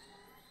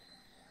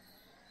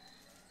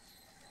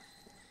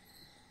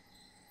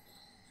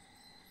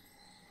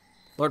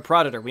 Lord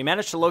Proditor, we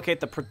managed to locate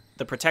the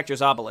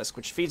Protector's obelisk,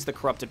 which feeds the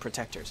corrupted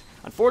Protectors.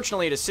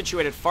 Unfortunately, it is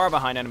situated far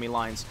behind enemy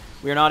lines.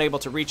 We are not able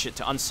to reach it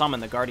to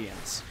unsummon the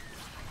Guardians.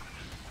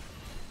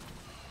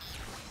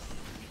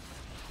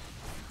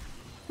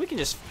 We can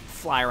just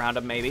fly around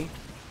them, maybe.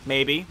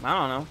 Maybe. I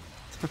don't know.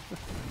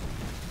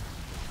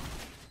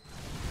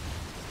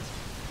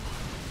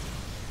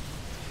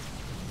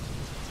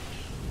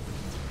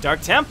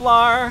 Dark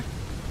Templar!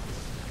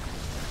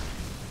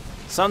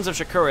 Sons of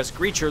Shakuras,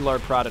 greet your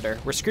Lord Proditor.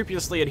 We're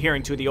scrupulously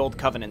adhering to the old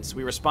covenants.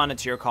 We responded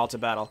to your call to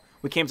battle.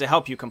 We came to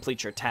help you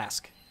complete your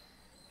task.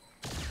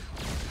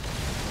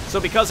 So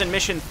because in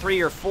mission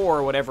 3 or 4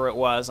 or whatever it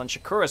was on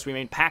Shakuras, we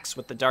made pacts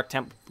with the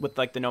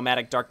the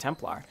nomadic Dark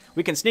Templar.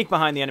 We can sneak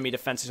behind the enemy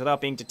defenses without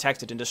being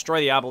detected and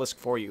destroy the obelisk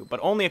for you, but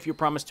only if you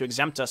promise to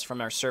exempt us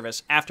from our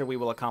service after we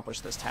will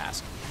accomplish this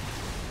task.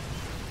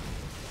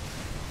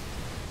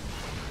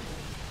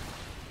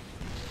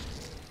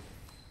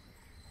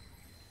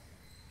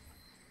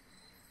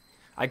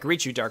 I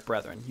greet you, Dark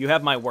Brethren. You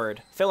have my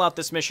word. Fill out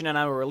this mission and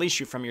I will release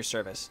you from your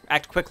service.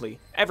 Act quickly.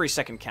 Every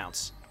second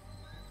counts.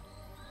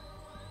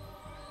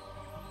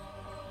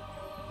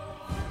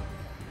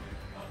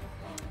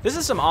 This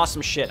is some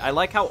awesome shit. I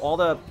like how all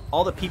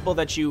the people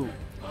that you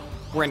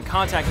were in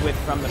contact with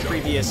from the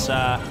previous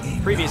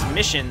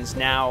missions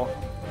now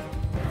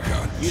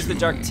use the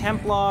Dark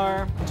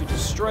Templar to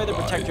destroy the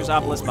Protector's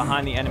obelisk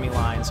behind the enemy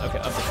lines. Okay,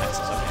 of defenses.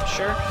 Okay,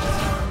 sure.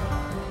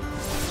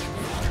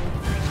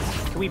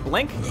 Can we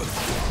blink?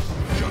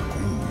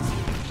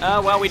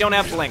 Well, we don't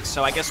have blink,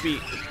 so I guess we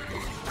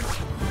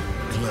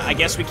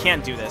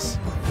can't do this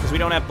because we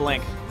don't have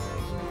blink.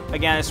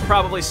 Again, it's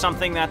probably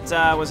something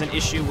that was an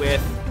issue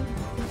with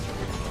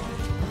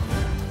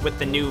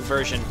the new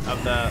version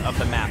of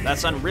the map.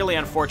 That's really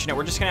unfortunate.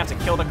 We're just gonna have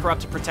to kill the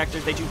corrupted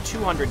protectors. They do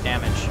 200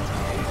 damage.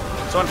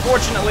 So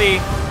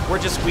unfortunately,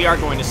 we are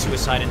going to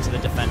suicide into the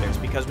defenders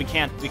because we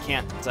can't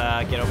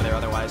get over there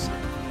otherwise.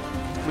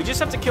 We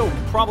just have to kill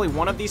probably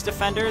one of these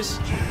defenders.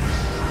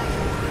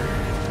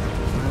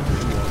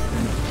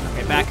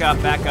 Okay, back up,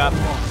 back up.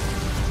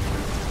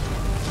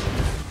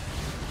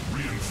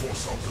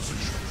 Reinforce our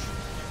positions.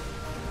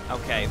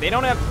 Okay, they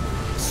don't have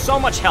so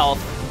much health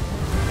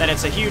that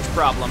it's a huge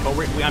problem, but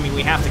I mean,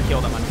 we have to kill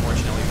them,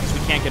 unfortunately, because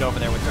we can't get over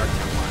there with Dark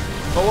Templar.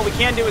 But what we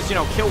can do is, you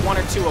know, kill 1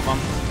 or 2 of them,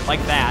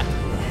 like that,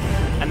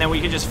 and then we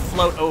can just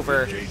float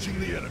over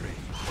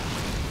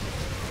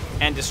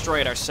and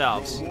destroy it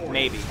ourselves,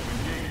 maybe.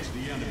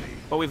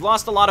 But we've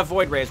lost a lot of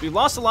Void Rays. We've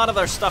lost a lot of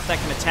our stuff that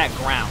can attack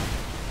ground.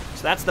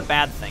 So that's the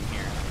bad thing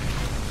here.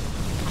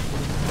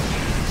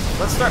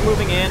 Let's start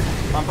moving in,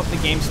 bump up the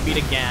game speed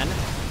again.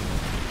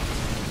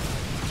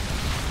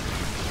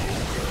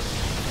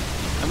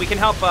 And we can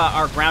help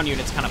our ground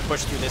units kind of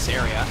push through this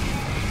area.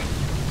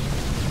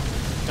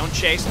 Don't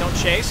chase, don't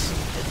chase.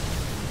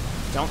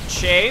 Don't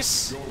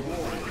chase.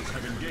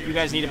 You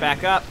guys need to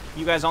back up.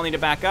 You guys all need to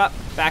back up.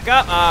 Back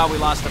up. We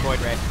lost the Void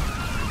Ray.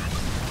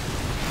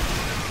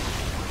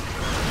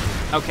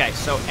 Okay,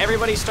 so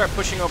everybody start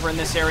pushing over in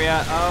this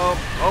area.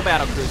 Oh,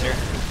 battle cruiser.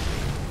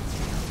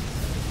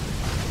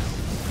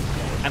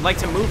 I'd like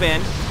to move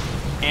in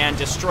and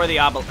destroy the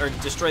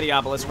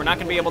obelisk. We're not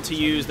going to be able to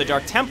use the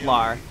Dark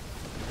Templar.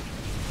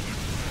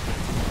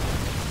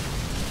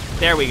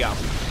 There we go.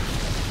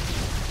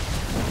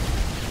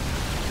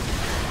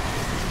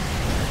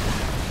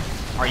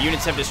 Our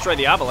units have destroyed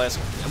the obelisk.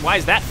 Why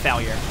is that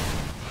failure?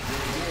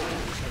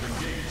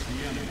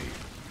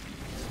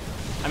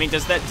 I mean,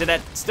 did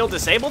that still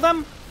disable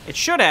them? It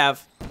should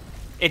have.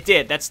 It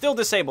did. That still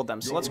disabled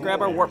them. So let's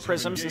grab our warp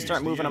prisms and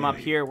start moving them up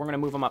here. We're going to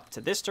move them up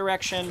to this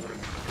direction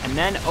and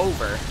then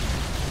over.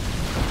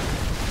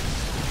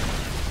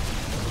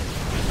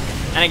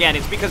 And again,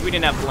 it's because we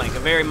didn't have blink, a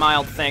very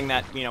mild thing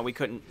that, you know, we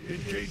couldn't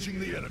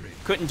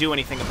do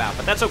anything about.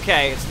 But that's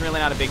okay. It's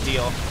really not a big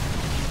deal.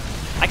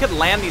 I could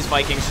land these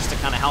Vikings just to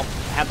kind of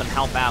have them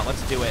help out.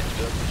 Let's do it.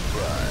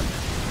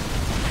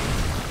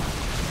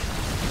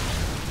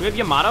 Do we have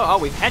Yamato? Oh,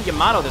 we've had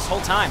Yamato this whole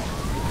time.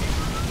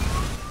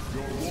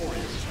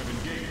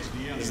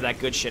 This is that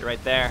good shit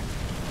right there.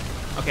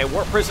 Okay,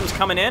 Warp Prism's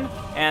coming in,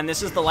 and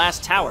this is the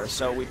last tower,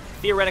 so we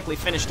theoretically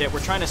finished it. We're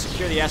trying to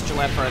secure the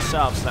Astrolab for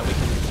ourselves so that we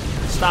can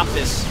stop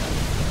this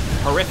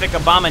horrific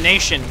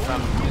abomination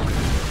from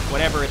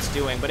whatever it's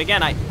doing. But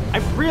again, I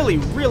really,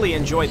 really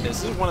enjoyed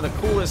this. This is one of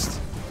the coolest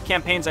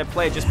campaigns I've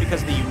played just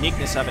because of the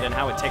uniqueness of it and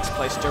how it takes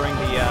place during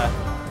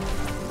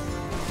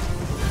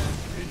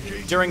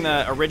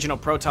the original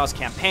Protoss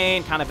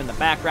campaign, kind of in the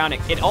background.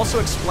 It also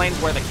explains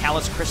where the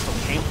Callus Crystal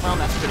came from.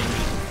 That's pretty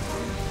neat.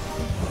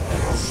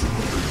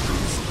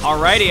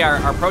 Alrighty,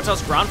 our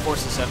Protoss ground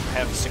forces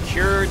have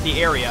secured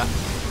the area.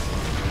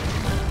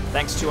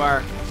 Thanks to our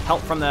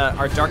help from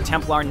our Dark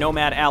Templar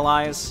Nomad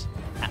allies,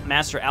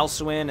 Master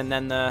Alcuin, and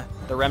then the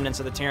remnants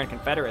of the Terran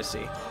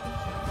Confederacy.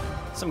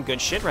 Some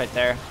good shit right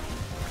there.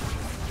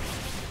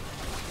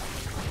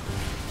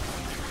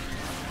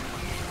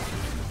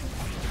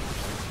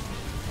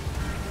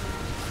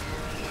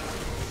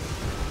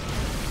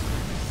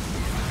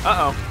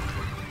 Uh-oh.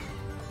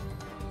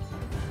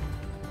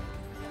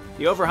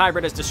 The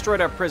Overhybrid has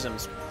destroyed our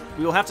prisms.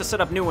 We will have to set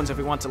up new ones if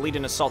we want to lead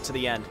an assault to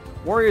the end.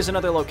 Warriors in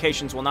other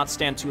locations will not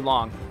stand too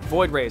long.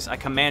 Void Rays, I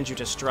command you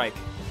to strike.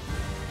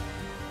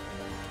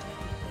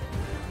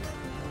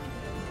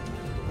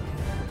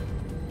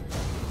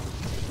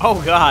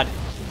 Oh god.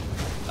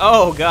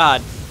 Oh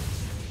god.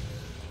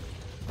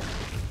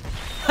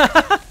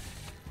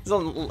 This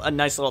a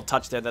nice little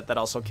touch there that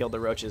also killed the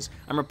roaches.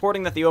 I'm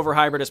reporting that the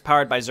overhybrid is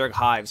powered by Zerg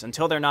hives.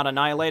 Until they're not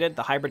annihilated,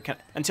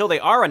 until they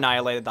are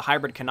annihilated, the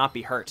hybrid cannot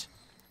be hurt.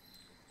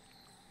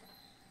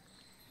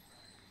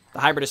 The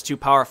hybrid is too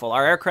powerful.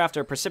 Our aircraft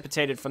are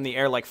precipitated from the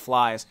air like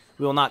flies.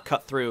 We will not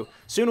cut through.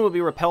 Soon we will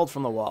be repelled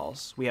from the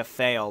walls. We have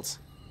failed.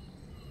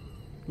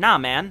 Nah,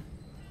 man.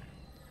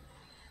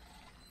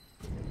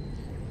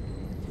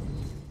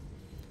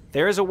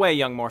 There is a way,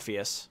 young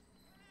Morpheus.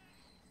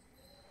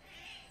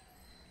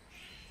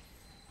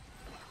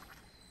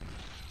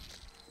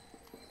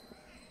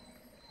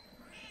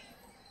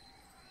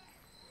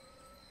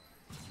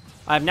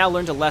 I have now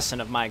learned a lesson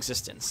of my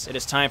existence. It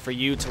is time for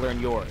you to learn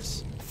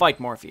yours. Fight,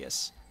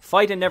 Morpheus.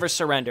 Fight and never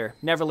surrender.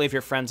 Never leave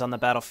your friends on the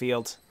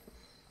battlefield.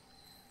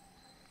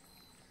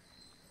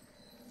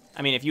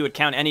 I mean, if you would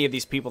count any of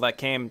these people that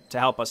came to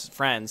help us as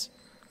friends.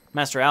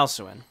 Master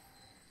Alcuin.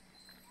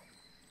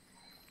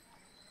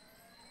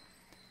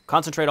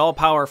 Concentrate all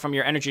power from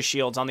your energy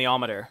shields on the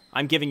ometer.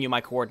 I'm giving you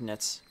my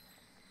coordinates.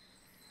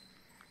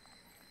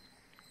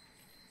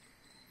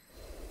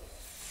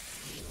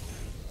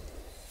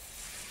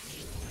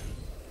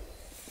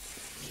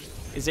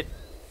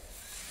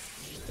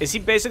 Is he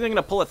basically going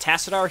to pull a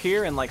Tassadar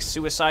here and, like,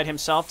 suicide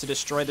himself to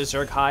destroy the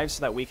Zerg hive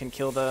so that we can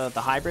kill the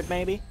hybrid,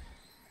 maybe?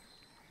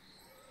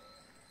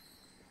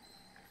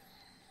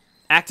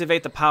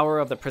 Activate the power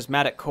of the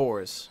prismatic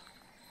cores.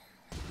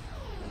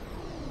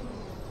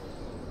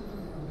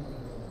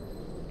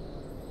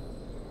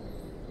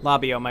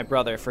 Labio, my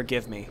brother,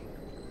 forgive me.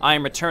 I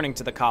am returning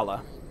to the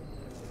Kala.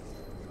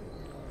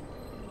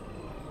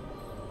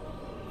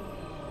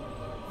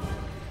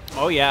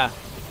 Oh, yeah.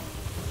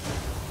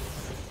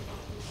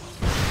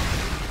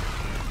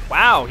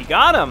 Wow, he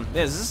got him!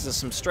 This is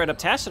some straight-up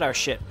Tassadar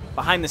shit.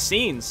 Behind the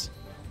scenes.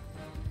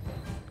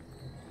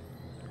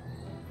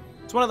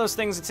 It's one of those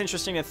things that's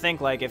interesting to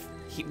think, like, if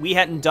we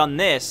hadn't done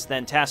this,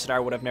 then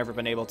Tassadar would have never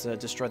been able to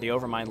destroy the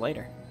Overmind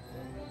later.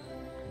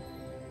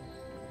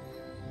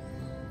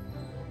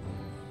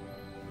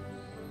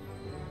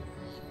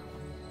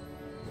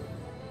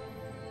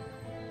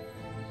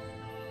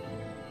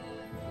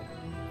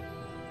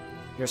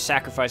 Your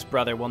sacrifice,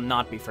 brother, will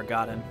not be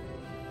forgotten.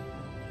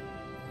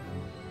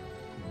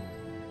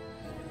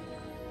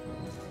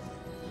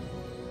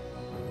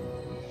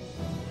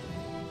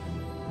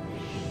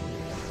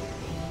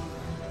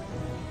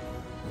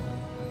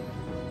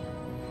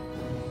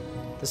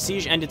 The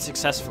siege ended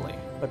successfully,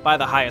 but by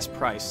the highest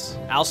price.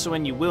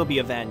 Alcuin, you will be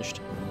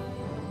avenged.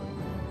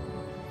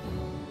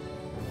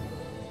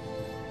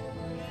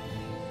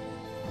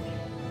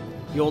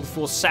 The old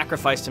fool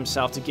sacrificed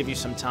himself to give you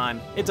some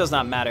time. It does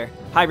not matter.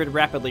 Hybrid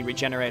rapidly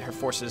regenerate her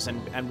forces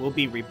and will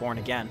be reborn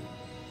again.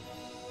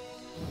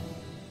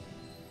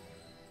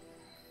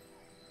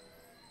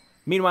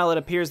 Meanwhile, it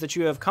appears that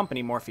you have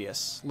company,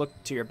 Morpheus.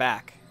 Look to your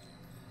back.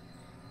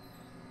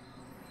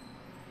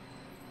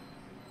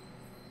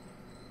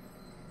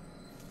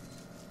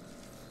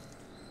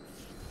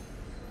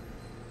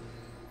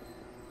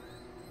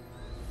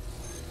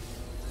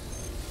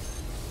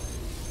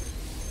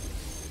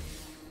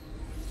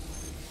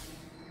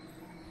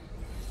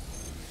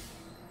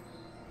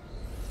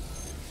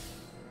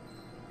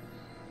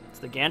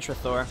 The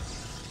Gantrathor.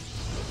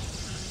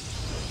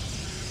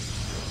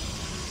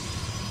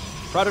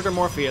 Proditor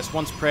Morpheus,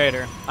 once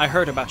Proditor, I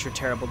heard about your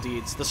terrible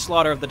deeds. The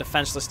slaughter of the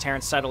defenseless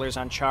Terran settlers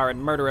on Char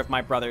and murder of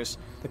my brothers,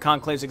 the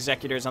Conclave's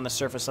executors on the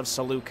surface of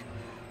Saluk.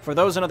 For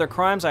those and other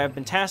crimes, I have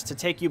been tasked to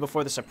take you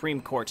before the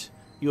Supreme Court.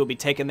 You will be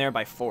taken there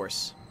by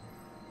force.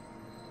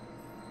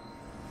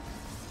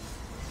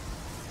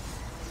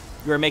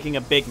 You are making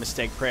a big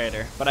mistake,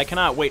 Proditor, but I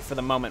cannot wait for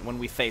the moment when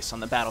we face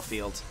on the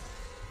battlefield.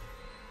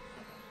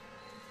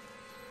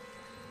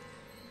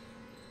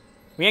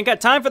 We ain't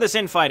got time for this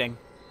infighting.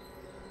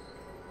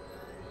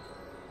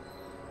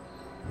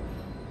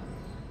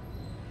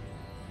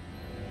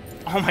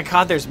 Oh my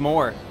god, there's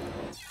more.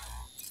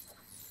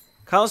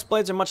 Kala's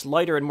blades are much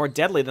lighter and more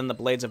deadly than the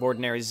blades of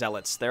ordinary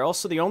zealots. They're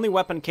also the only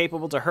weapon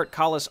capable to hurt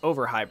Kala's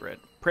overhybrid.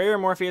 Prayer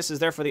Morpheus is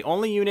therefore the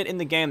only unit in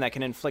the game that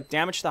can inflict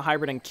damage to the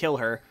hybrid and kill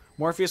her.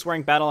 Morpheus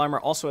wearing battle armor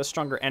also has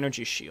stronger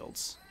energy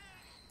shields.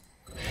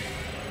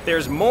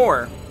 There's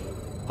more.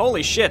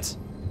 Holy shit.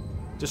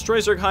 Destroy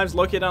Zerg hives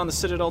located on the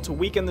Citadel to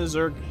weaken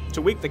the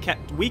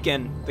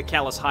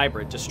Callous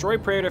hybrid. Destroy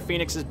Proditor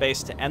Phoenix's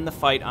base to end the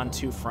fight on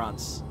 2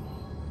 fronts.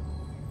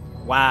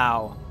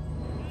 Wow.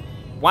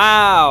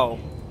 Wow.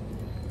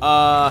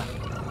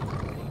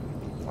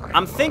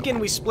 I'm thinking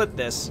we split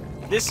this.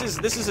 This is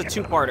a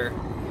 2-parter.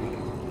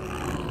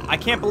 I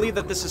can't believe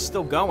that this is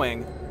still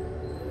going.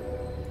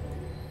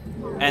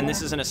 And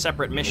this isn't a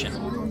separate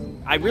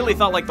mission. I really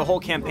thought like the whole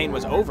campaign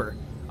was over.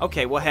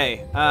 Okay, well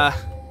hey,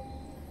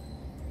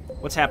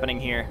 what's happening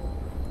here?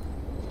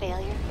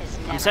 Failure is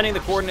never I'm sending the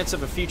coordinates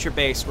of a future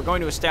base. We're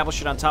going to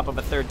establish it on top of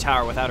a 3rd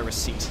tower without a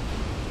receipt.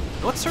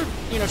 What's her,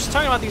 she's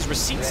talking about these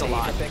receipts a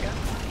lot.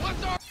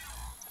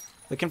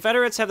 The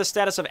Confederates have the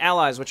status of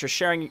allies, which are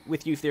sharing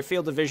with you their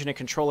field of vision and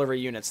control over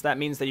units. That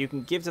means that you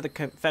can give to the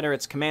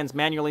Confederates commands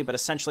manually, but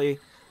essentially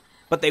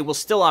but they will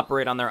still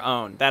operate on their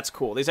own. That's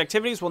cool. These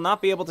activities will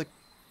not be able to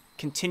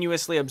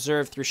continuously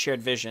observe through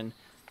shared vision.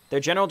 Their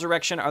general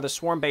direction are the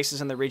swarm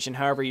bases in the region.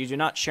 However, you do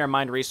not share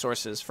mined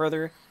resources.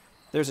 Further,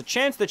 there's a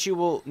chance that you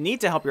will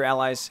need to help your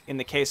allies in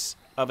the case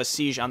of a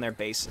siege on their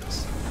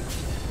bases.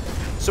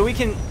 So we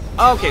can...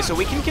 Okay, so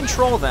we can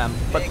control them,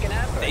 but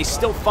they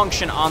still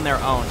function on their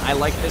own. I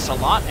like this a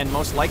lot, and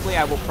most likely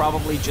I will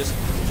probably just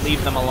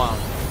leave them alone.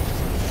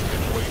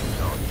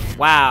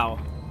 Wow.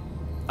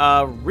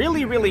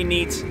 Really, really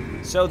neat.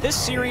 So this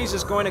series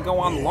is going to go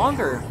on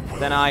longer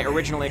than I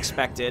originally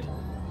expected.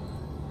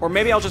 Or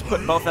maybe I'll just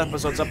put both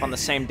episodes up on the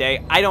same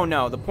day. I don't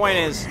know. The point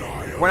is,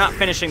 we're not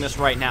finishing this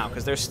right now,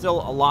 because there's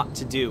still a lot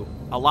to do.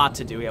 A lot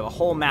to do. We have a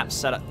whole map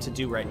set up to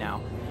do right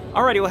now.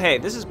 Alrighty, well, hey,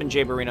 this has been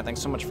JayborinoPlays.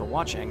 Thanks so much for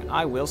watching.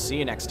 I will see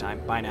you next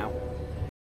time. Bye now.